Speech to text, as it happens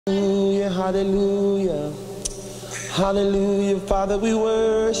Hallelujah, hallelujah. Hallelujah, Father, we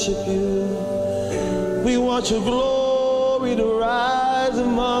worship you. We want your glory to rise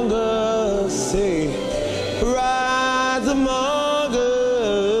among us. Say, rise among us.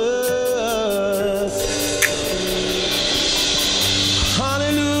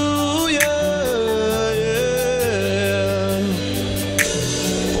 Hallelujah, yeah.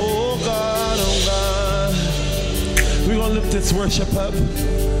 Oh God, we're gonna lift this worship up.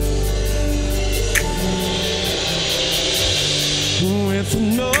 With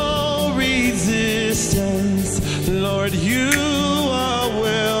no resistance, Lord, you are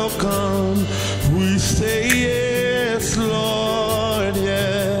welcome. We say yes, Lord,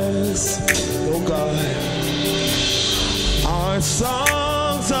 yes. Oh God, our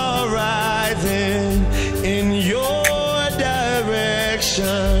songs are rising in your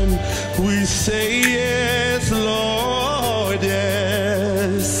direction. We say yes, Lord,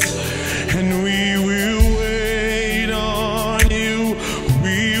 yes. And we will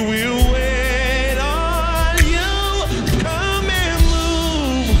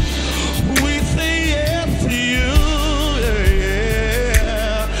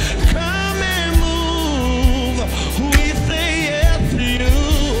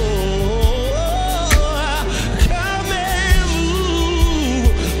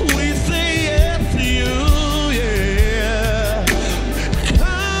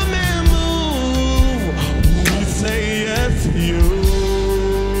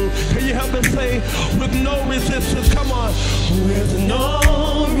with no resistance, come on. With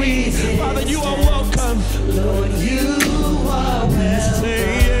no resistance, Father, you are welcome. Lord, you are welcome. We say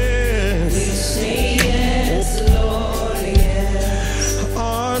yes. We say yes, Lord, yes.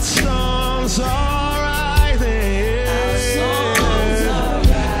 Our songs are rising. Our songs are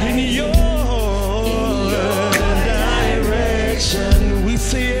rising. In your direction. We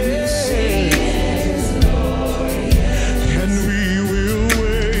say yes.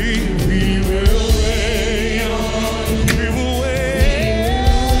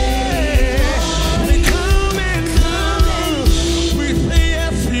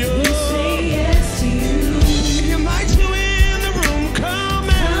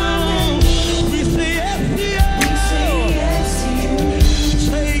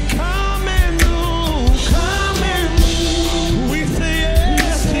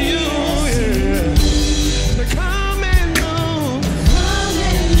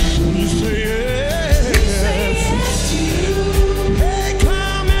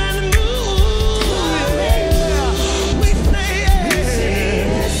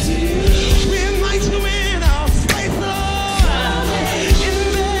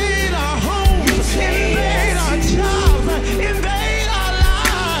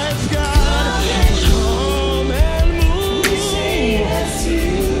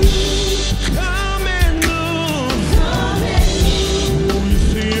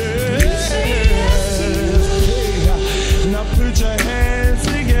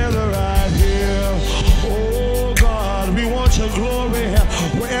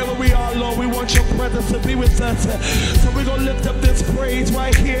 To be with us, so we're gonna lift up this praise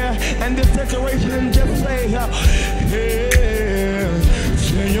right here and this declaration and just say, yeah,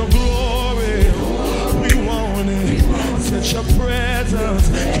 send your glory, we want it. Set your presence,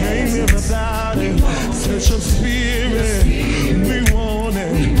 can't live without it. Set your spirit.